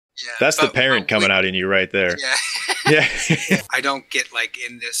Yeah, That's the parent coming out in you right there. Yeah. Yeah. I don't get like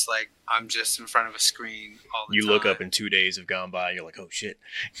in this, like I'm just in front of a screen all the You time. look up and 2 days have gone by. You're like, oh shit.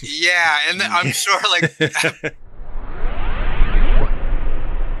 Yeah, and then I'm sure like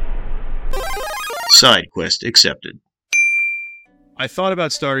Side quest accepted. I thought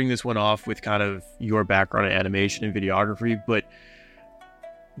about starting this one off with kind of your background in animation and videography, but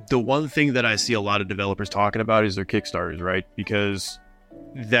the one thing that I see a lot of developers talking about is their Kickstarters, right? Because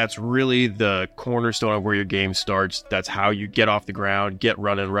that's really the cornerstone of where your game starts. That's how you get off the ground, get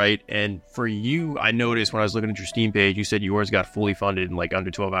running, right? And for you, I noticed when I was looking at your Steam page, you said yours got fully funded in like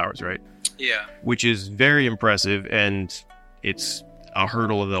under 12 hours, right? Yeah. Which is very impressive, and it's a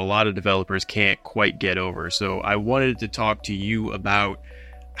hurdle that a lot of developers can't quite get over. So I wanted to talk to you about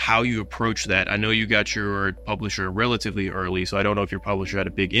how you approach that. I know you got your publisher relatively early, so I don't know if your publisher had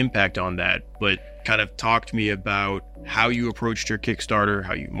a big impact on that, but kind of talk to me about how you approached your Kickstarter,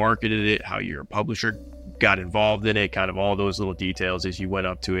 how you marketed it, how your publisher got involved in it, kind of all those little details as you went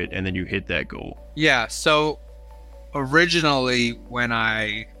up to it and then you hit that goal. Yeah, so originally when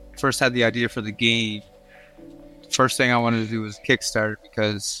I first had the idea for the game, first thing I wanted to do was Kickstarter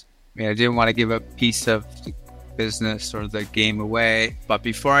because I didn't want to give a piece of the business or the game away. But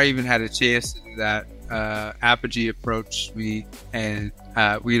before I even had a chance to do that, Apogee approached me and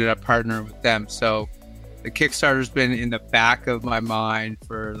we ended up partnering with them. So the Kickstarter's been in the back of my mind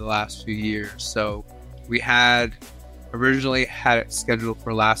for the last few years. So we had originally had it scheduled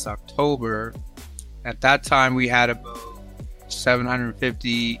for last October. At that time, we had about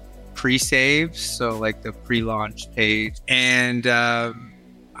 750 pre-saves, so like the pre-launch page. And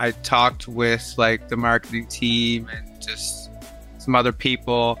I talked with like the marketing team and just some other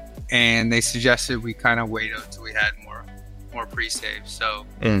people, and they suggested we kind of wait until we had more pre-saves. So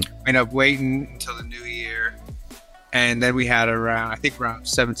we ended up waiting until the new year, and then we had around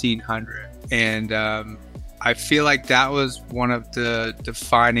 1,700. And I feel like that was one of the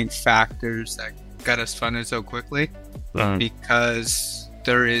defining factors that got us funded so quickly, because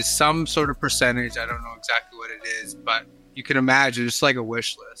there is some sort of percentage, I don't know exactly what it is, but you can imagine it's like a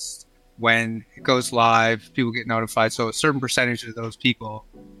wish list. When it goes live, people get notified. So a certain percentage of those people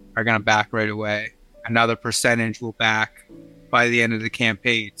are going to back right away. Another percentage will back by the end of the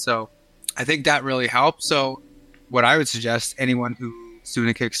campaign. So I think that really helps. So what I would suggest anyone who's doing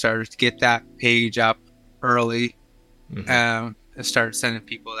a Kickstarter is to get that page up early and start sending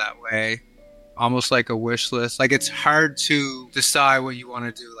people that way. Almost like a wish list. Like, it's hard to decide what you want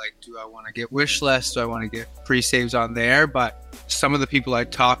to do. Like, do I want to get wish lists? Do I want to get pre-saves on there? But some of the people I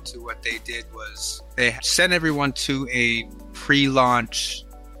talked to, what they did was they sent everyone to a pre-launch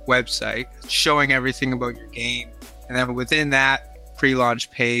website showing everything about your game. And then within that pre-launch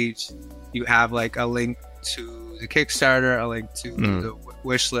page, you have like a link to the Kickstarter, a link to the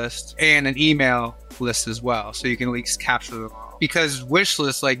wish list, and an email list as well. So you can at least capture them all. Because wish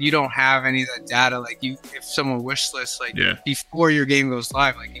lists, like, you don't have any of that data. Like, if someone wish lists, like, before your game goes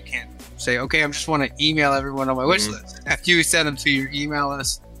live, like, you can't say, okay, I just want to email everyone on my wish list. If you send them to your email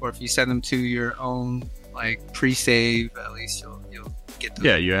list, or if you send them to your own, like, pre-save, at least you'll get them.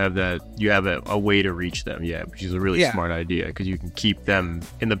 Yeah, you have that. You have a way to reach them. Yeah, which is a really smart idea, because you can keep them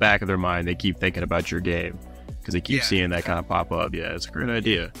in the back of their mind. They keep thinking about your game because they keep seeing that kind of pop up. Yeah, it's a great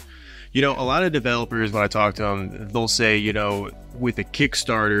idea. You know, a lot of developers, when I talk to them, they'll say, you know, with a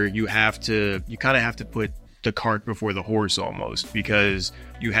Kickstarter, you kind of have to put the cart before the horse almost, because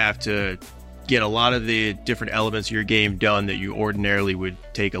you have to get a lot of the different elements of your game done that you ordinarily would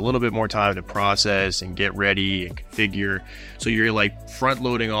take a little bit more time to process and get ready and configure. So you're like front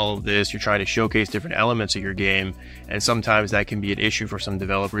loading all of this. You're trying to showcase different elements of your game, and sometimes that can be an issue for some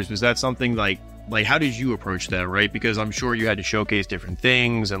developers. Was that something like how did you approach that, right? Because I'm sure you had to showcase different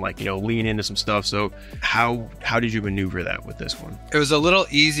things and, like, you know, lean into some stuff. So how did you maneuver that with this one? It was a little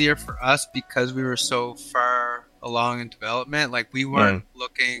easier for us because we were so far along in development. Like, we weren't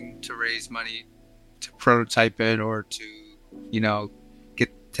looking to raise money to prototype it or to, you know,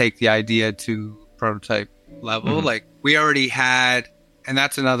 take the idea to prototype level. Like, we already had, and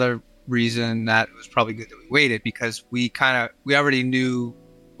that's another reason that it was probably good that we waited, because we already knew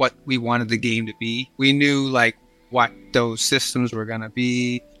what we wanted the game to be. We knew, like, what those systems were going to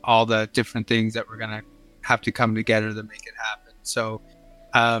be, all the different things that were going to have to come together to make it happen. So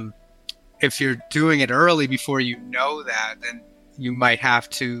if you're doing it early before you know that, then you might have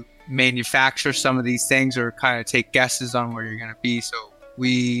to manufacture some of these things or kind of take guesses on where you're going to be. So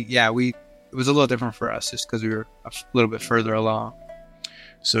it was a little different for us just because we were a little bit further along.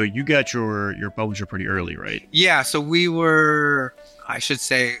 So you got your publisher pretty early, right? Yeah, so we were, I should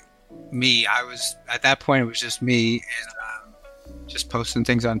say, at that point it was just me and just posting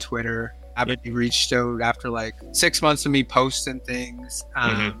things on Twitter. Abby reached out after like 6 months of me posting things.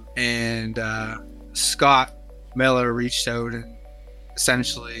 And Scott Miller reached out, and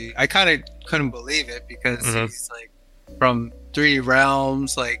essentially I kind of couldn't believe it because he's like from 3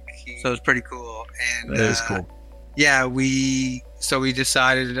 realms, like so it's pretty cool. And that is cool. Yeah, we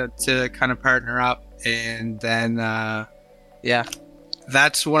decided to kind of partner up, and then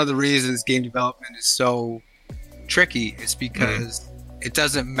that's one of the reasons game development is so tricky. It's because it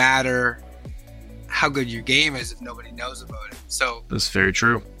doesn't matter how good your game is if nobody knows about it. So that's very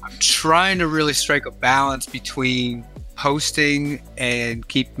true. I'm trying to really strike a balance between posting and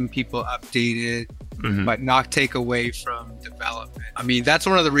keeping people updated, but not take away from development. I mean, that's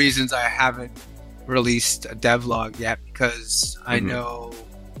one of the reasons I haven't released a devlog yet, because I know,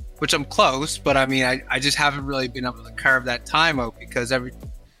 which I'm close, but I mean, I just haven't really been able to carve that time out, because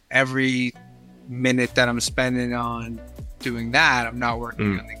every minute that I'm spending on doing that, I'm not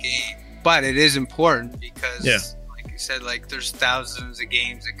working on the game. But it is important because, like you said, like there's thousands of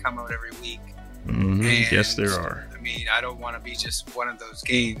games that come out every week. And, yes, there are. I mean, I don't want to be just one of those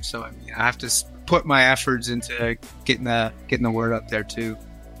games. So I mean, I have to put my efforts into getting the word out there too.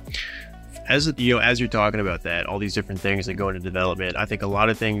 As you're talking about that, all these different things that go into development, I think a lot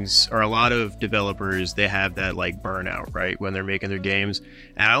of developers, they have that like burnout, right, when they're making their games.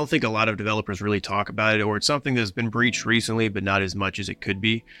 And I don't think a lot of developers really talk about it, or it's something that's been breached recently, but not as much as it could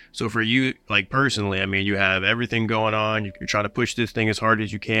be. So for you, like personally, I mean, you have everything going on. You're trying to push this thing as hard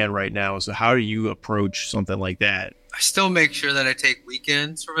as you can right now. So how do you approach something like that? I still make sure that I take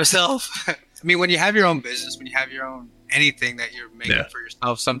weekends for myself. I mean, when you have your own business, when you have your own anything that you're making for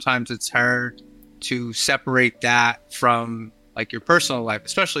yourself, sometimes it's hard to separate that from like your personal life,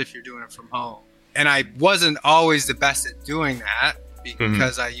 especially if you're doing it from home. And I wasn't always the best at doing that,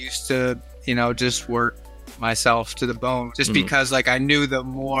 because I used to, just work myself to the bone, just because like I knew the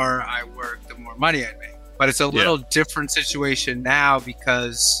more I worked, the more money I'd make. But it's a little different situation now,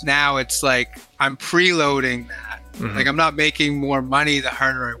 because now it's like I'm preloading that. Like I'm not making more money the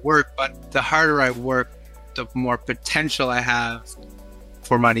harder I work, but the harder I work, the more potential I have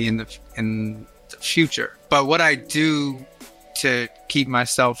for money in the future. But what I do to keep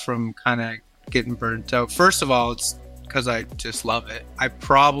myself from kind of getting burnt out, first of all, it's because I just love it. I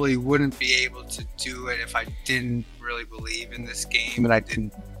probably wouldn't be able to do it if I didn't really believe in this game and I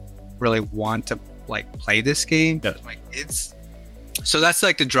didn't really want to like play this game with my kids. So that's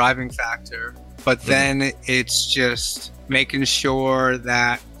like the driving factor. But then it's just making sure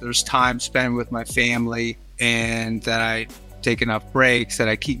that there's time spent with my family, and that I take enough breaks, that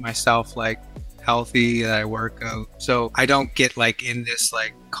I keep myself like healthy, that I work out. So I don't get like in this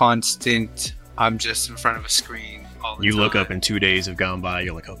like constant, I'm just in front of a screen all the time. You look up and 2 days have gone by,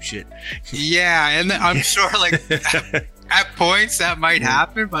 you're like, oh shit. Yeah, and I'm sure like at points that might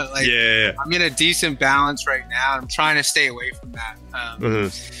happen, but like I'm in a decent balance right now. I'm trying to stay away from that.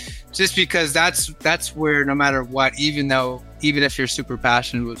 Just because that's where, no matter what, even if you're super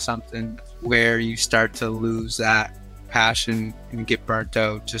passionate with something, where you start to lose that passion and get burnt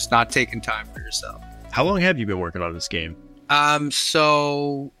out, just not taking time for yourself. How long have you been working on this game?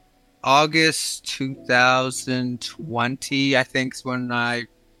 So August 2020, I think, is when I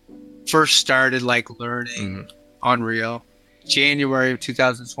first started like learning Unreal. January of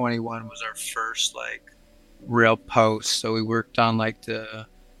 2021 was our first like real post. So we worked on like the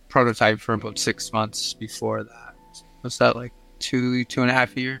prototype for about 6 months before that. Was that like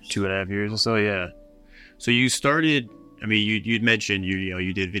 2.5 years? 2.5 years or so, yeah. So you started, I mean, you'd mentioned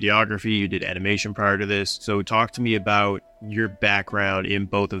you did videography, you did animation prior to this. So talk to me about your background in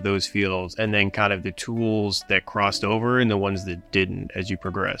both of those fields, and then kind of the tools that crossed over and the ones that didn't as you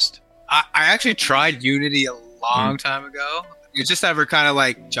progressed. I actually tried Unity a long time ago. It just never kind of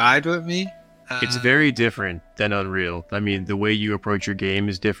like jived with me. It's very different than Unreal. I mean, the way you approach your game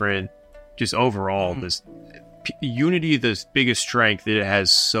is different. Just overall, this Unity, the biggest strength, it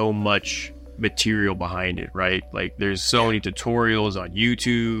has so much material behind it, right? Like there's so many tutorials on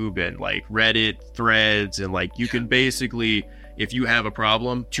YouTube and like Reddit threads, and like you can basically, if you have a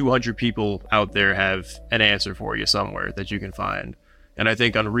problem, 200 people out there have an answer for you somewhere that you can find. And I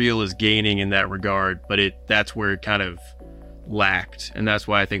think Unreal is gaining in that regard, but that's where it kind of lacked. And that's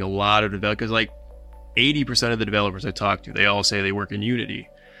why I think a lot of developers, because like 80% of the developers I talk to, they all say they work in Unity.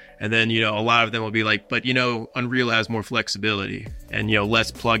 And then, a lot of them will be like, but, Unreal has more flexibility and,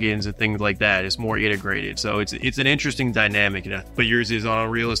 less plugins and things like that. It's more integrated. So it's an interesting dynamic. But yours is on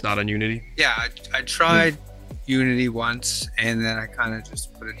Unreal, it's not on Unity? Yeah, I tried Unity once, and then I kind of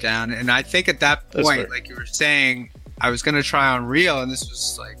just put it down. And I think at that point, like you were saying, I was going to try Unreal, and this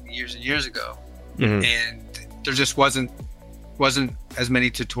was like years and years ago. And there just weren't wasn't as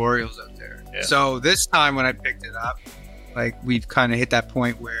many tutorials out there. Yeah. So this time when I picked it up, like we've kind of hit that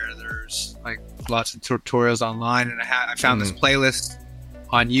point where there's like lots of tutorials online, and I found this playlist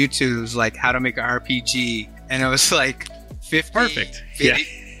on YouTube. It was like how to make an RPG, and it was like 50. Perfect. 50,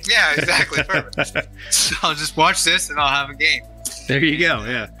 Yeah, exactly. Perfect. So I'll just watch this and I'll have a game. There you go.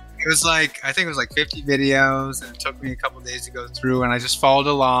 Yeah. It was like, I think it was like 50 videos, and it took me a couple of days to go through, and I just followed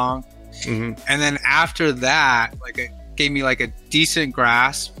along. And then after that, like it gave me like a decent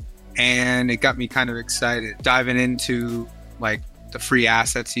grasp, and it got me kind of excited diving into like the free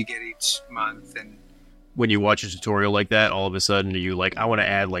assets you get each month. And when you watch a tutorial like that, all of a sudden you like, I want to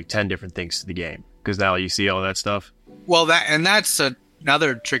add like 10 different things to the game because now you see all that stuff. Well, that's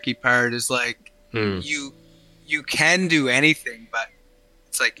another tricky part is like you can do anything, but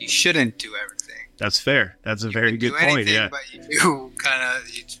it's like you shouldn't do everything. That's fair. That's a very good point. Yeah, but you do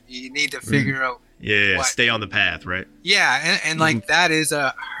you need to figure out. Yeah, stay on the path, right? Yeah, and like that is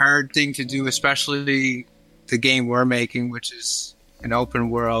a hard thing to do, especially the game we're making, which is an open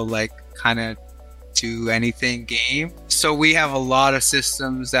world, like kind of do anything game. So we have a lot of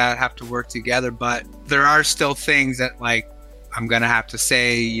systems that have to work together, but there are still things that like I'm gonna have to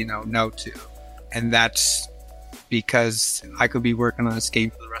say, no to, and that's because I could be working on this game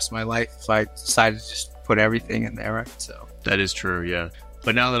for the rest of my life if I decided to just put everything in there, right? So that is true, yeah.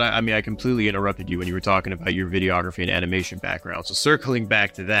 But now that I completely interrupted you when you were talking about your videography and animation background. So circling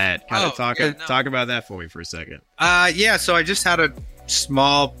back to that, talk about that for me for a second. So I just had a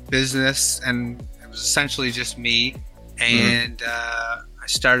small business, and it was essentially just me. And I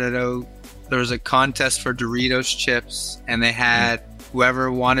started out, there was a contest for Doritos chips, and they had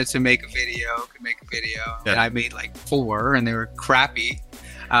whoever wanted to make a video could make a video. Yeah. And I made like 4, and they were crappy.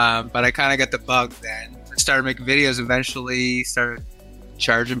 But I kind of got the bug then. I started making videos, eventually started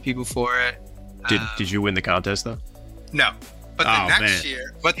charging people for it. Did you win the contest though? No. But the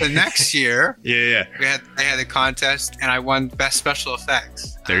next year, yeah, I had the contest, and I won Best Special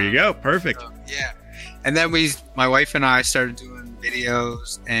Effects. There you go. Perfect. So, yeah. And then my wife and I started doing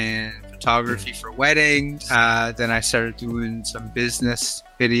videos and photography for weddings. Then I started doing some business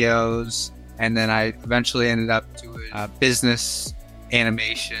videos, and then I eventually ended up doing business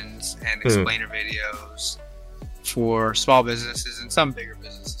animations and explainer videos for small businesses and some bigger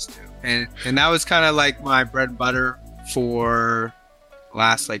businesses too. And that was kind of like my bread and butter for the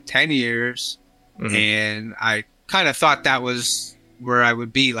last like 10 years. And I kind of thought that was where I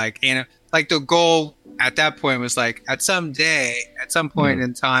would be, like, and like the goal at that point was like at some point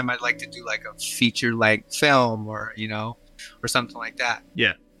in time I'd like to do like a feature length film or something like that.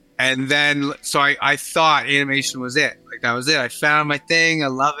 Yeah. And then so I thought animation was it. Like that was it. I found my thing. I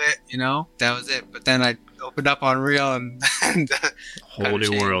love it, that was it. But then I opened up on Unreal and whole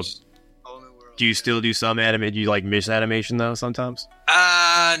new world. Do you still do some animation? Do you like miss animation though sometimes?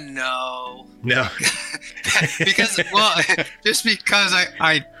 No. because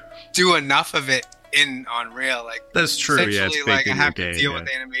I do enough of it in Unreal. Like that's true. Yeah, it's like I have to deal with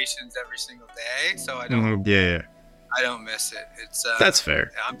animations every single day, so I don't. I don't miss it. It's that's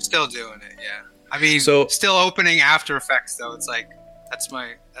fair. I'm still doing it. Yeah. I mean, still opening After Effects though. It's like that's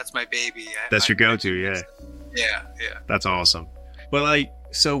my baby. That's your go-to. Yeah. Yeah. That's awesome. Well,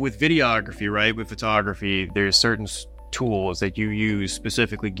 so with videography, right? With photography, there's certain tools that you use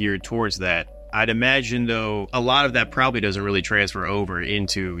specifically geared towards that. I'd imagine, though, a lot of that probably doesn't really transfer over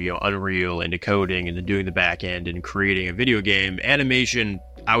into, Unreal and decoding and then doing the back end and creating a video game. Animation,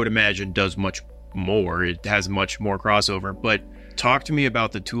 I would imagine, does much more. It has much more crossover. But talk to me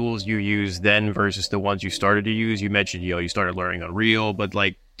about the tools you use then versus the ones you started to use. You mentioned, you started learning Unreal, but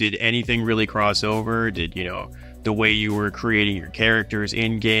did anything really cross over? Did, the way you were creating your characters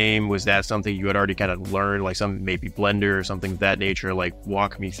in game, was that something you had already kind of learned, like some maybe Blender or something of that nature?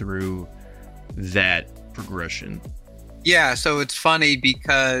 Walk me through that progression. Yeah, so it's funny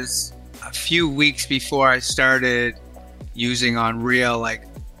because a few weeks before I started using Unreal,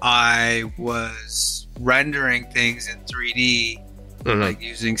 I was rendering things in 3D,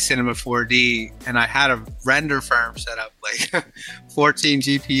 using Cinema 4D, and I had a render farm set up, 14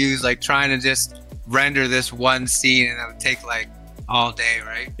 GPUs, trying to just render this one scene, and it would take all day,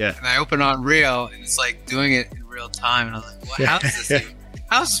 right? Yeah. And I opened Unreal, and it's doing it in real time, and I was like, how is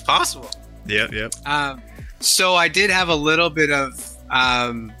this possible? Yep. So I did have a little bit of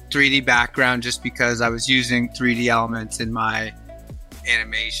 3D background just because I was using 3D elements in my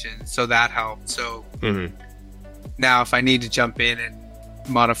animation, so that helped. So now if I need to jump in and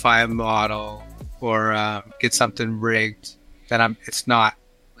modify a model or get something rigged, then it's not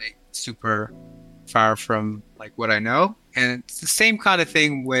super far from what I know. And it's the same kind of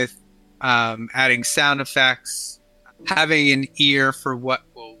thing with adding sound effects, having an ear for what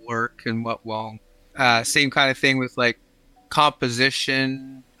will work and what won't. Same kind of thing with like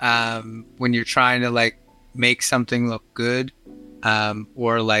composition, when you're trying to like make something look good,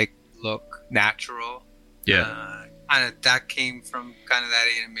 or like look natural. Kind of that came from kind of that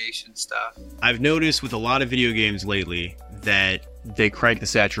animation stuff. I've noticed with a lot of video games lately that they crank the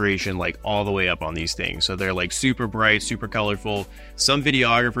saturation like all the way up on these things. So they're like super bright, super colorful. Some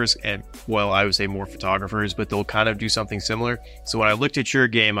videographers, and well, I would say more photographers, but they'll kind of do something similar. So when I looked at your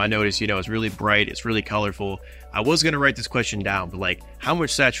game, I noticed, it's really bright, it's really colorful. I was going to write this question down, but like, how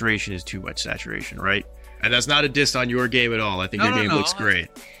much saturation is too much saturation, right? And that's not a diss on your game at all. I think your game looks great.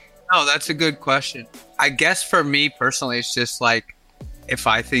 No, that's a good question. I guess for me personally, it's just like if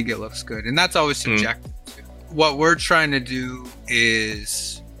I think it looks good, and that's always subjective too. What we're trying to do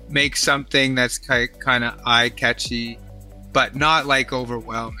is make something that's kind of eye-catchy, but not like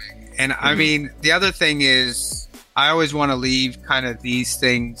overwhelming. And I mean, the other thing is I always want to leave kind of these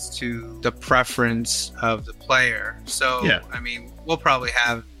things to the preference of the player. So, I mean, we'll probably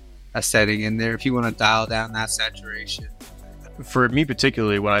have a setting in there if you want to dial down that saturation. For me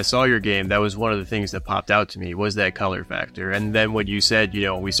particularly, when I saw your game, that was one of the things that popped out to me was that color factor. And then when you said,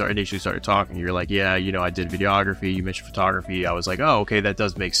 when we initially started talking, you're like, I did videography, you mentioned photography. I was like, oh, okay, that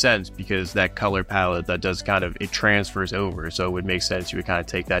does make sense because that color palette, that does kind of, it transfers over. So it would make sense you would kind of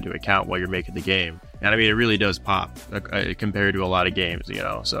take that into account while you're making the game. And I mean, it really does pop compared to a lot of games,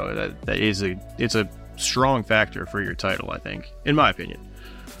 so it's a strong factor for your title, I think, in my opinion.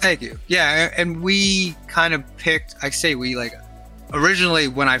 Thank you. Yeah, and we kind of picked, originally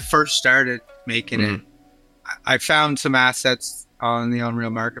when I first started making it, I found some assets on the Unreal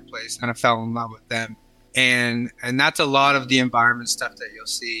Marketplace and I fell in love with them. And that's a lot of the environment stuff that you'll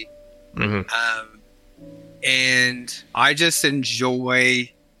see. And I just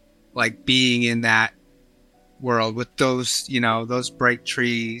enjoy like being in that world with those, those bright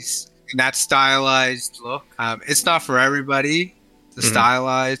trees and that stylized look. It's not for everybody, the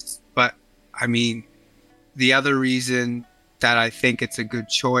stylized, but I mean, the other reason that I think it's a good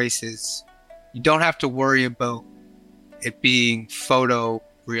choice is you don't have to worry about it being photo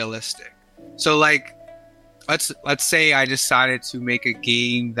realistic. So like, let's say I decided to make a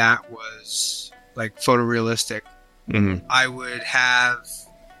game that was like photorealistic. I would have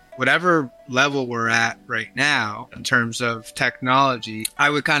whatever level we're at right now in terms of technology, I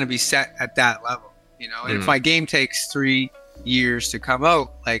would kind of be set at that level, and if my game takes 3 years to come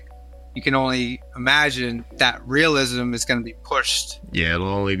out, like, you can only imagine that realism is going to be pushed. Yeah, it'll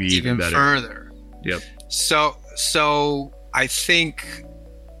only be even better. Further. Yep. So I think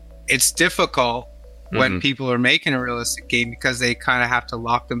it's difficult when people are making a realistic game because they kind of have to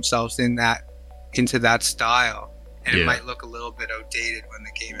lock themselves into that style, and it might look a little bit outdated when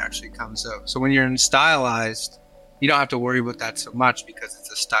the game actually comes out. So when you're in stylized, you don't have to worry about that so much because it's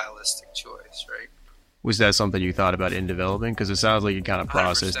a stylistic choice, right? Was that something you thought about in development? Because it sounds like you kind of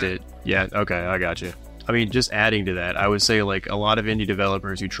processed 100%. It. Yeah, okay, I got you. I mean, just adding to that, I would say like a lot of indie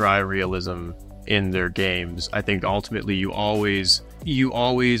developers who try realism in their games, I think ultimately you always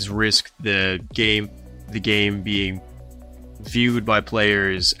risk the game being viewed by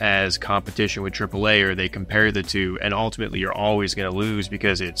players as competition with AAA, or they compare the two, and ultimately you're always going to lose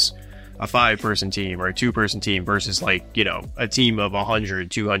because it's a 5-person team or a 2-person team versus like, a team of 100,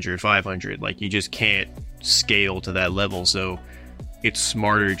 200, 500. Like, you just can't scale to that level. So it's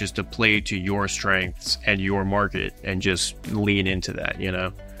smarter just to play to your strengths and your market and just lean into that,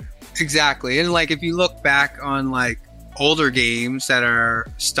 Exactly. And like, if you look back on like older games that are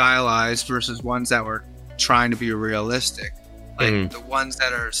stylized versus ones that were trying to be realistic, like the ones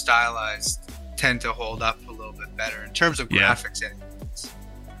that are stylized tend to hold up a little bit better in terms of graphics anyways.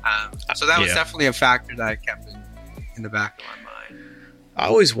 So that was definitely a factor that I kept in the back of my mind. I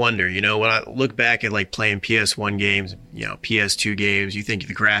always wonder, when I look back at like playing PS1 games, PS2 games, you think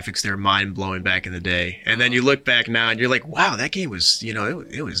the graphics, they're mind blowing back in the day. And then you look back now and you're like, wow, that game was,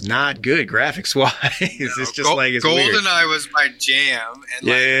 it was not good graphics wise. It's just like, it's weird. GoldenEye was my jam.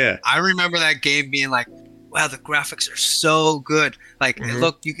 And I remember that game being like, wow, the graphics are so good. Like,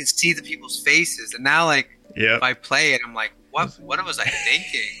 look, you can see the people's faces. And now, like, if I play it, I'm like, what was I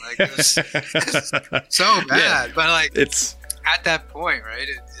thinking? Like, it was so bad. But like, it's at that point, right?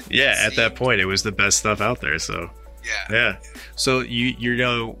 At that point, it was the best stuff out there. So yeah. So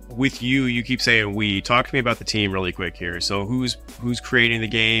with you keep saying we. Talk to me about the team really quick here. So who's creating the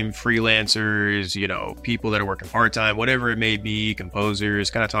game? Freelancers, people that are working part time, whatever it may be, composers.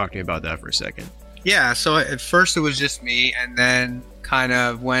 Kind of talk to me about that for a second. Yeah. So at first it was just me, and then kind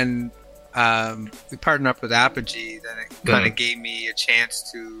of when we partnered up with Apogee, then it kind of gave me a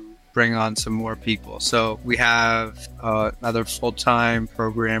chance to bring on some more people. So we have another full-time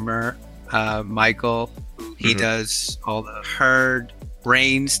programmer, Michael, who he does all the herd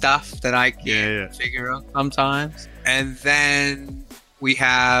brain stuff that I can't figure out sometimes. And then we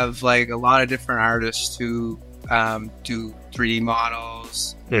have like a lot of different artists who do 3D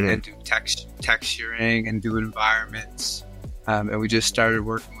models and do texturing and do environments. And we just started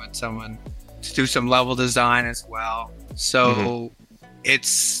working with someone to do some level design as well. So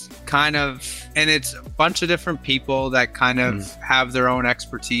it's kind of, and it's a bunch of different people that kind of have their own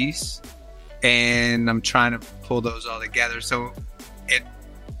expertise, and I'm trying to pull those all together. So it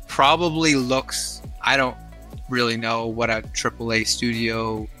probably looks, I don't really know what a AAA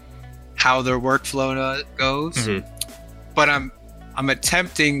studio, how their workflow goes, but I'm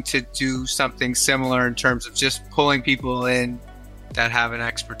attempting to do something similar in terms of just pulling people in that have an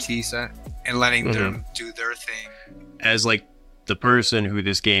expertise and letting them do their thing. As like the person who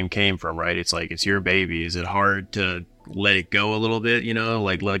this game came from, right? It's like, it's your baby. Is it hard to let it go a little bit, you know,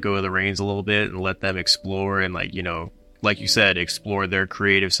 like let go of the reins a little bit and let them explore and, like, you know, like you said, explore their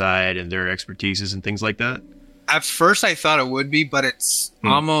creative side and their expertises and things like that? At first I thought it would be, but it's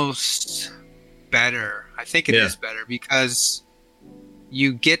almost better. I think it is better because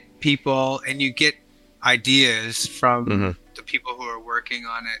you get people and you get ideas from the people who are working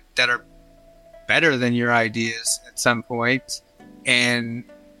on it that are better than your ideas at some point, and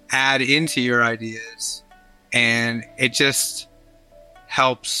add into your ideas, and it just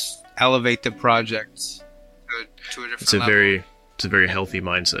helps elevate the project to a different level. It's a very healthy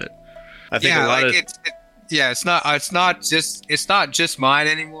mindset. I think a lot of it's not just mine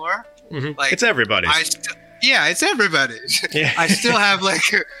anymore. Like, it's everybody's. It's everybody's. I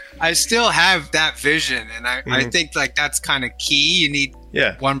still have that vision, and I think like that's kind of key. You need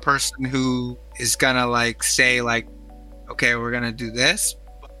one person who is gonna like say like, okay, we're gonna do this.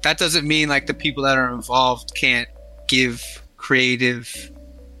 That doesn't mean like the people that are involved can't give creative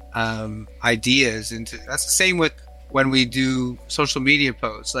ideas into. That's the same with when we do social media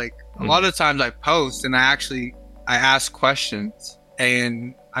posts. Like a lot of times I post and I ask questions,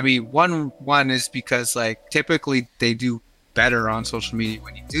 and I mean one is because like typically they do better on social media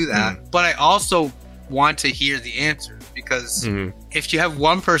when you do that, but I also want to hear the answers, because if you have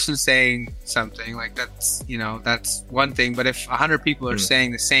one person saying something, like that's one thing, but if 100 people are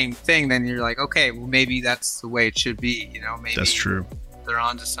saying the same thing, then you're like, okay, well maybe that's the way it should be, you know, maybe that's true, they're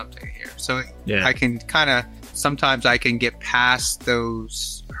onto something here. So I can kind of, sometimes I can get past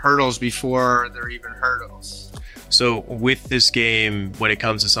those hurdles before they're even hurdles. So with this game, when it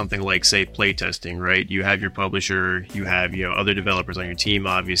comes to something like, say, playtesting, right? You have your publisher, you have, you know, other developers on your team,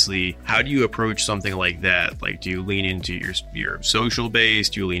 obviously. How do you approach something like that? Like, do you lean into your social base?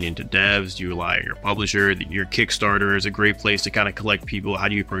 Do you lean into devs? Do you rely on your publisher? Your Kickstarter is a great place to kind of collect people. How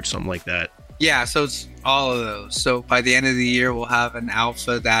do you approach something like that? Yeah, so it's all of those. So by the end of the year, we'll have an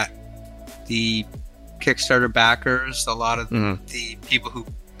alpha that the Kickstarter backers, a lot of the people who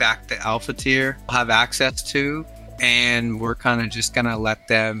back the alpha tier, will have access to. And we're kind of just going to let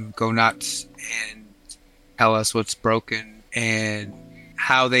them go nuts and tell us what's broken and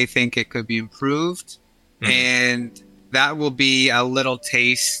how they think it could be improved. And that will be a little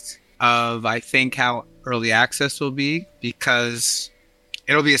taste of, I think, how early access will be, because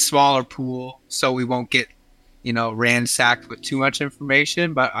it'll be a smaller pool, so we won't get, you know, ransacked with too much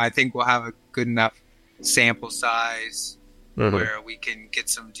information. But I think we'll have a good enough sample size where we can get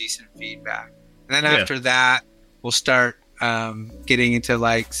some decent feedback. And then after that, we'll start getting into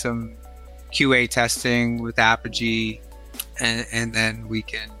like some QA testing with Apogee, and then we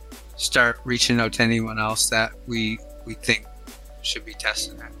can start reaching out to anyone else that we think should be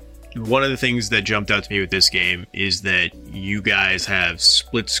testing it. One of the things that jumped out to me with this game is that you guys have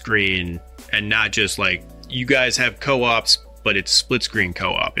split screen, and not just like, you guys have co-ops, but it's split screen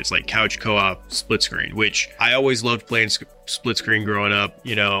co-op. It's like couch co-op, split screen, which I always loved playing split screen growing up.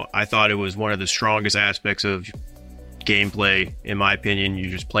 You know, I thought it was one of the strongest aspects of gameplay, in my opinion. You're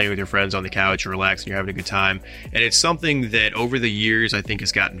just playing with your friends on the couch, you're relaxing, you're having a good time. And it's something that over the years I think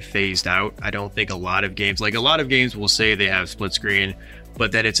has gotten phased out. I don't think a lot of games will say they have split screen,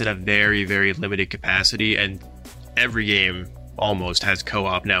 but that it's in a very, very limited capacity. And every game almost has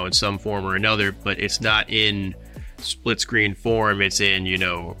co-op now in some form or another, but it's not in split screen form. It's in, you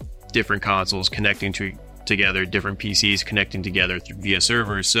know, different consoles connecting together, different PCs connecting together via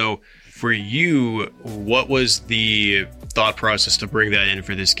servers. So for you, what was the thought process to bring that in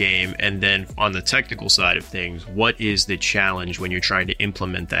for this game? And then on the technical side of things, what is the challenge when you're trying to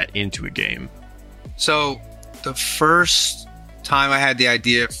implement that into a game? So the first time I had the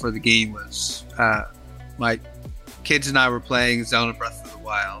idea for the game was my kids and I were playing Zelda Breath of the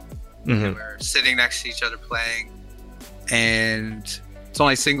Wild, And we're sitting next to each other playing, and it's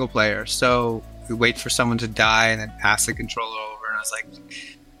only single player. So we wait for someone to die and then pass the controller over. And I was like,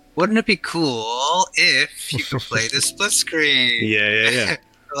 wouldn't it be cool if you could play the split screen? Yeah.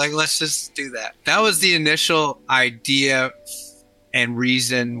 Like, let's just do that. That was the initial idea and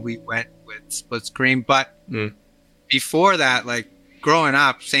reason we went with split screen. But before that, like growing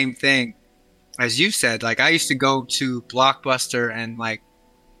up, same thing as you said. Like I used to go to Blockbuster and like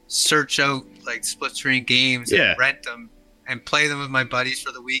search out like split screen games and rent them and play them with my buddies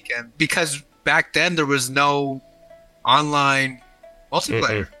for the weekend, because back then there was no online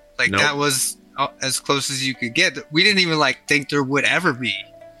multiplayer. That was as close as you could get. We didn't even like think there would ever be,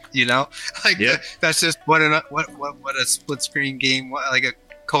 you know, like that's just what a split screen game, like a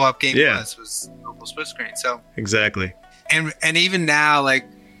co-op game was local split screen. So exactly. And even now, like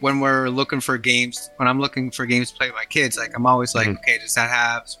when we're looking for games, when I'm looking for games to play with my kids, like I'm always like, okay, does that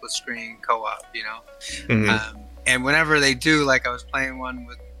have split screen co-op, you know? And whenever they do, like I was playing one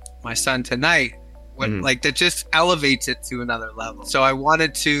with my son tonight, like that just elevates it to another level. So I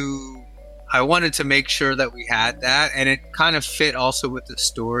wanted to make sure that we had that, and it kind of fit also with the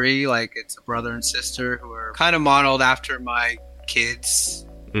story. Like it's a brother and sister who are kind of modeled after my kids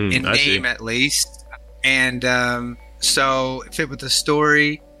in name, at least. And so it fit with the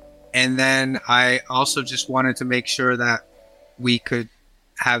story. And then I also just wanted to make sure that we could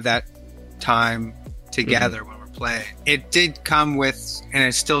have that time together when we're playing. It did come with, and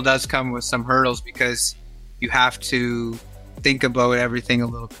it still does come with, some hurdles, because you have to think about everything a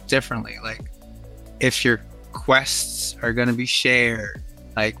little bit differently. Like if your quests are going to be shared,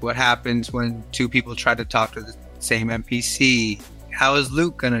 like what happens when two people try to talk to the same NPC? How is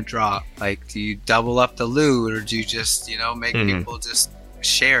loot going to drop? Like, do you double up the loot, or do you just, you know, make people just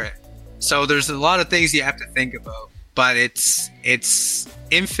share it? So there's a lot of things you have to think about, but it's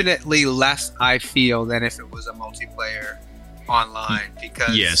infinitely less, I feel, than if it was a multiplayer online,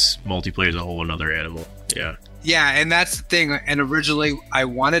 because multiplayer is a whole another animal. Yeah, and that's the thing. And originally I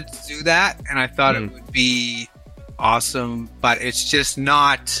wanted to do that, and I thought it would be awesome, but it's just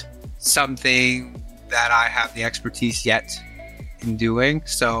not something that I have the expertise yet in doing.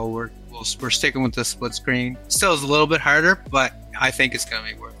 So we're sticking with the split screen. Still is a little bit harder, but I think it's going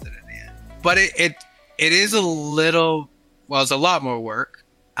to be worth it in the end. But it is a little, well, it's a lot more work,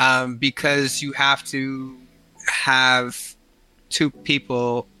 because you have to have two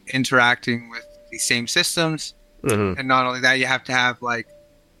people interacting with the same systems. And not only that, you have to have like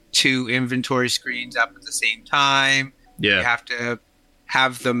two inventory screens up at the same time. You have to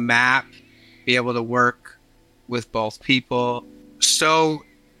have the map be able to work with both people. So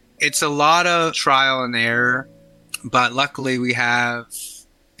it's a lot of trial and error, but luckily we have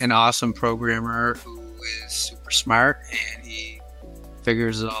an awesome programmer who is super smart, and he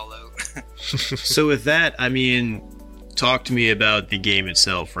figures it all out. So with that, I mean, talk to me about the game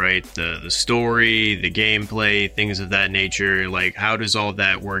itself, right? The story, the gameplay, things of that nature. Like, how does all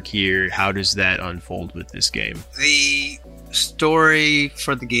that work here? How does that unfold with this game? The story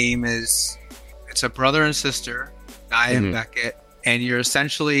for the game is, it's a brother and sister, Nye and Beckett, and you're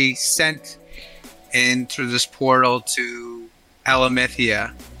essentially sent in through this portal to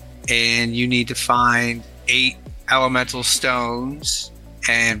Elamithia, and you need to find 8 elemental stones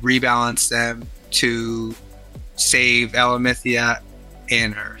and rebalance them to save Elamithia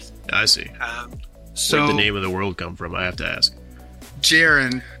and Earth. I see. So where'd the name of the world come from? I have to ask.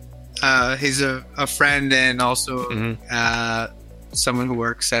 Jaren, he's a friend, and also someone who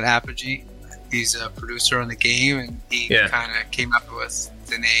works at Apogee. He's a producer on the game, and he kind of came up with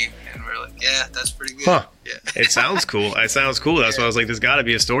the name, and we're like, yeah, that's pretty good. Huh. Yeah. It sounds cool. That's why I was like, there's got to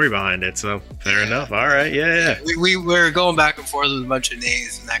be a story behind it. So fair enough. All right. Yeah. We were going back and forth with a bunch of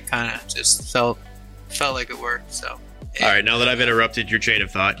names, and that kind of just felt like it worked. So all right, now that I've interrupted your chain of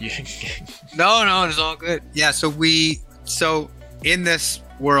thought, no, it's all good. Yeah, so in this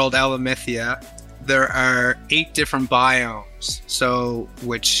world, Elamithia, there are 8 different biomes, so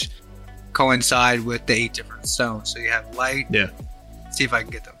which coincide with the 8 different stones. So you have light. See if I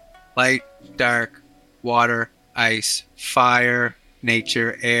can get them. Light, dark, water, ice, fire,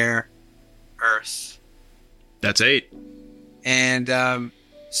 nature, air, earth. That's 8. And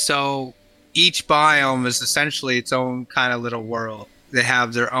so each biome is essentially its own kind of little world. They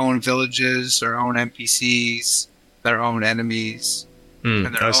have their own villages, their own NPCs, their own enemies,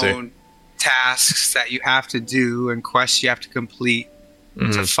 and their own tasks that you have to do and quests you have to complete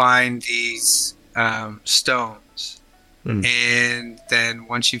to find these stones. And then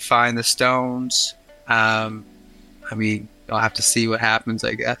once you find the stones, I mean, you'll have to see what happens,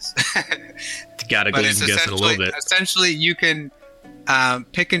 I guess. Gotta go and guess it a little bit. Essentially, you can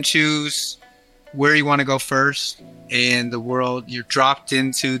pick and choose where you want to go first in the world. You're dropped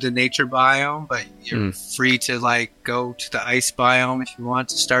into the nature biome, but you're free to like go to the ice biome if you want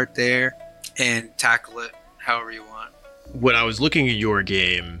to start there and tackle it however you want. When I was looking at your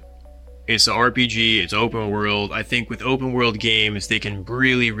game, it's an RPG, it's open world. I think with open world games, they can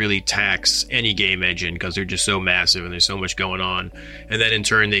really, really tax any game engine because they're just so massive and there's so much going on. And then in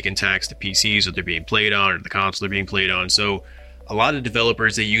turn, they can tax the PCs that they're being played on or the console they're being played on. So a lot of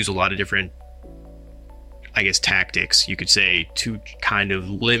developers, they use a lot of different, I guess, tactics, you could say, to kind of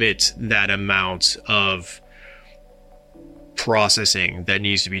limit that amount of processing that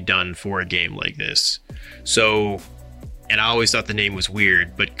needs to be done for a game like this. So, and I always thought the name was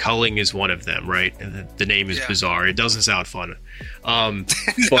weird, but culling is one of them, right? And the name is bizarre. It doesn't sound fun. Right?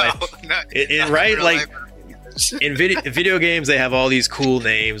 Like, in video games, they have all these cool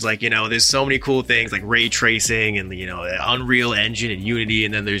names. Like, there's so many cool things like ray tracing and, Unreal Engine and Unity,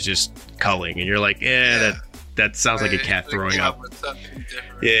 and then there's just culling. And you're like, that sounds like a cat throwing up.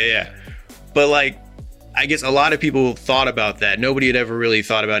 Yeah. But, like, I guess a lot of people thought about that. Nobody had ever really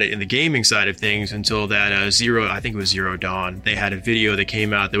thought about it in the gaming side of things until that I think it was Zero Dawn. They had a video that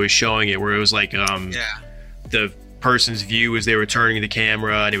came out that was showing it where it was like the person's view as they were turning the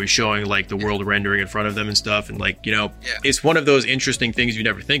camera and it was showing like the world rendering in front of them and stuff. And like, it's one of those interesting things you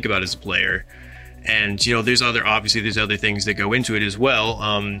never think about as a player. And, there's other things that go into it as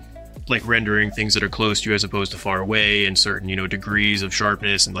well. Like rendering things that are close to you as opposed to far away and certain, degrees of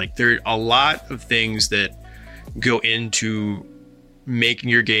sharpness. And like, there are a lot of things that go into making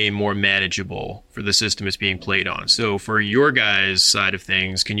your game more manageable for the system it's being played on. So for your guys' side of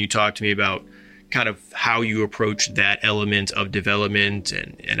things, can you talk to me about kind of how you approach that element of development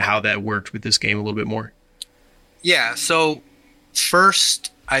and how that worked with this game a little bit more? Yeah. So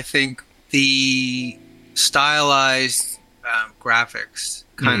first, I think the stylized graphics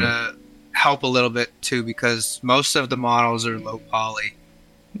kind of help a little bit too, because most of the models are low poly.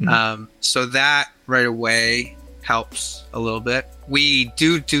 So that right away helps a little bit. We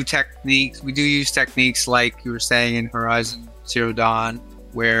do techniques. We do use techniques like you were saying in Horizon Zero Dawn,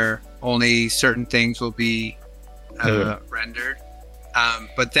 where only certain things will be rendered.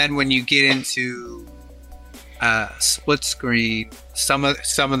 But then when you get into split screen, some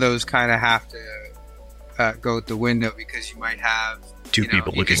of those kind of have to go out the window because you might have two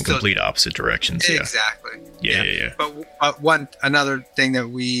people looking complete opposite directions. Exactly. Yeah. But another thing that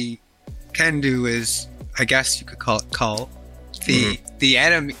we can do is, I guess you could call it cull. The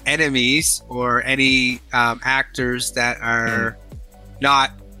enemies or any actors that are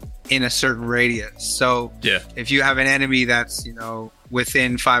not in a certain radius. So if you have an enemy that's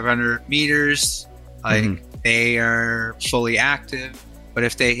within 500 meters, like they are fully active. But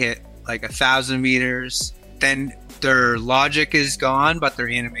if they hit like 1,000 meters, then their logic is gone, but their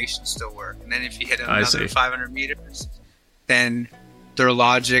animations still work. And then if you hit another 500 meters, then their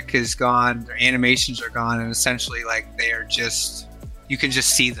logic is gone, their animations are gone, and essentially like they are just, you can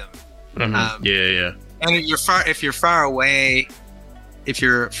just see them. And if you're far away, if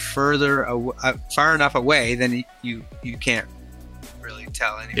you're far enough away, then you can't really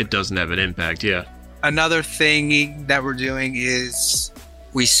tell anything. It doesn't have an impact. Another thing that we're doing is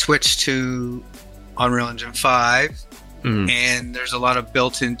we switched to Unreal Engine 5, and there's a lot of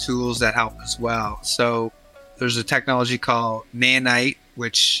built-in tools that help as well. So there's a technology called Nanite,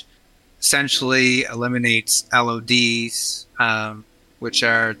 which essentially eliminates LODs, which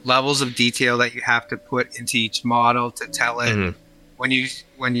are levels of detail that you have to put into each model to tell it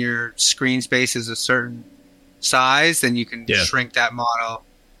when your screen space is a certain size, then you can shrink that model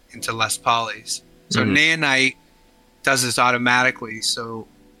into less polys. So Nanite does this automatically, so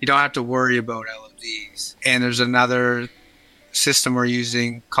you don't have to worry about LODs. And there's another system we're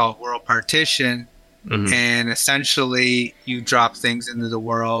using called World Partition, and essentially you drop things into the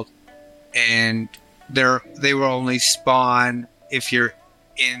world, and they will only spawn if you're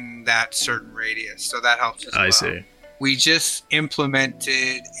in that certain radius. So that helps as well. I see. We just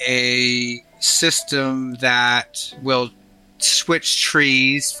implemented a system that will switch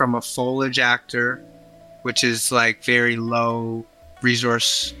trees from a foliage actor, which is like very low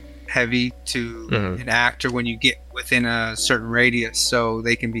resource heavy, to an actor when you get within a certain radius, so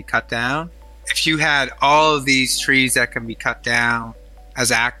they can be cut down. If you had all of these trees that can be cut down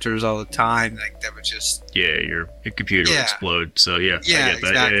as actors all the time, like that would just your computer would explode. So I get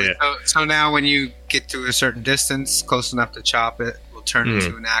that. Exactly. So now when you get to a certain distance close enough to chop it, it will turn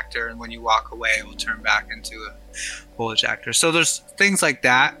into an actor, and when you walk away it will turn back into a foliage actor. So there's things like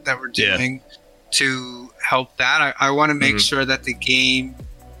that we're doing to help that. I want to make sure that the game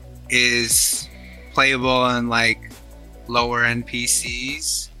is playable and like lower end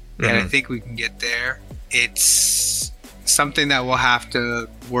PCs, and I think we can get there. It's something that we'll have to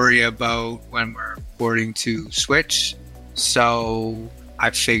worry about when we're porting to Switch. So I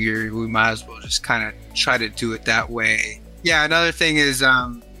figured we might as well just kind of try to do it that way. Yeah, another thing is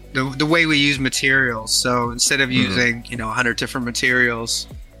the way we use materials. So instead of using 100 different materials,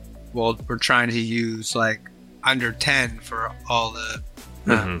 well, we're trying to use like under 10 for all the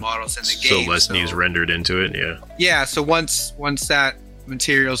models in the game. So less needs rendered into it. Yeah. So once that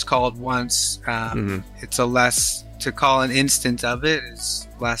material's called once, it's a less, to call an instance of it is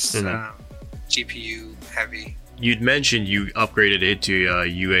less GPU heavy. You'd mentioned you upgraded it to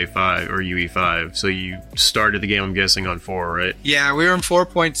UA5 or UE5, so you started the game, I'm guessing, on 4, right? Yeah, we were in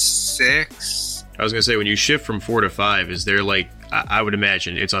 4.6. I was going to say, when you shift from 4 to 5, is there like, I would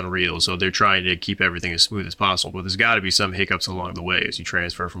imagine it's Unreal, so they're trying to keep everything as smooth as possible, but there's got to be some hiccups along the way as you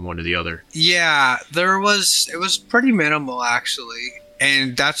transfer from one to the other. Yeah, it was pretty minimal, actually,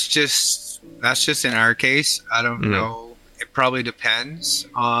 and that's just in our case. I don't know. It probably depends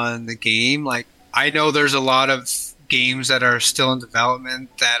on the game. Like, I know there's a lot of games that are still in development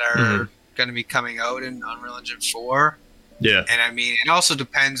that are going to be coming out in Unreal Engine 4. Yeah. And I mean, it also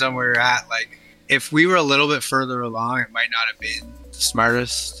depends on where you're at. Like, if we were a little bit further along, it might not have been the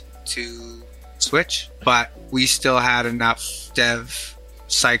smartest to switch, but we still had enough dev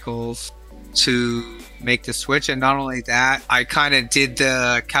cycles to make the switch. And not only that, I kind of did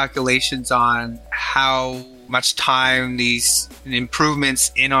the calculations on how much time these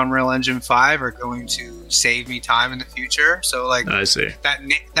improvements in Unreal Engine 5 are going to save me time in the future. So like, I see that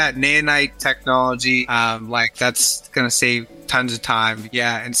nanite technology, like that's going to save tons of time.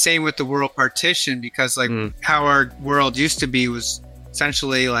 Yeah. And same with the world partition, because like how our world used to be was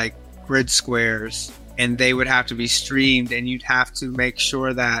essentially like grid squares, and they would have to be streamed, and you'd have to make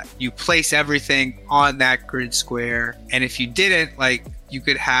sure that you place everything on that grid square. And if you didn't, like, you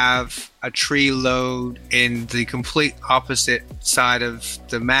could have a tree load in the complete opposite side of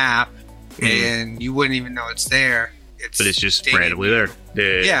the map, and you wouldn't even know it's there. But it's just randomly there.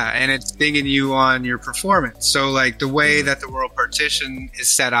 Yeah, and it's dinging you on your performance. So, like, the way that the world partition is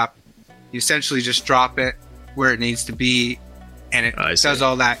set up, you essentially just drop it where it needs to be, and it does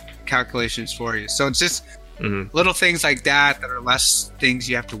all that calculations for you. So it's just little things like that are less things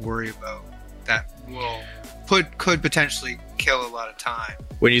you have to worry about that could potentially kill a lot of time.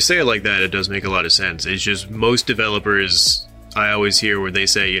 When you say it like that, it does make a lot of sense. It's just most developers, I always hear where they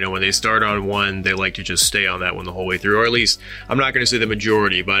say, when they start on one, they like to just stay on that one the whole way through. Or at least, I'm not going to say the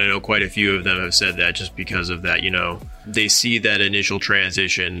majority, but I know quite a few of them have said that just because of that, they see that initial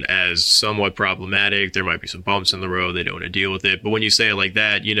transition as somewhat problematic. There might be some bumps in the road. They don't want to deal with it. But when you say it like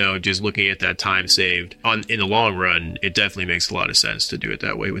that, just looking at that time saved in the long run, it definitely makes a lot of sense to do it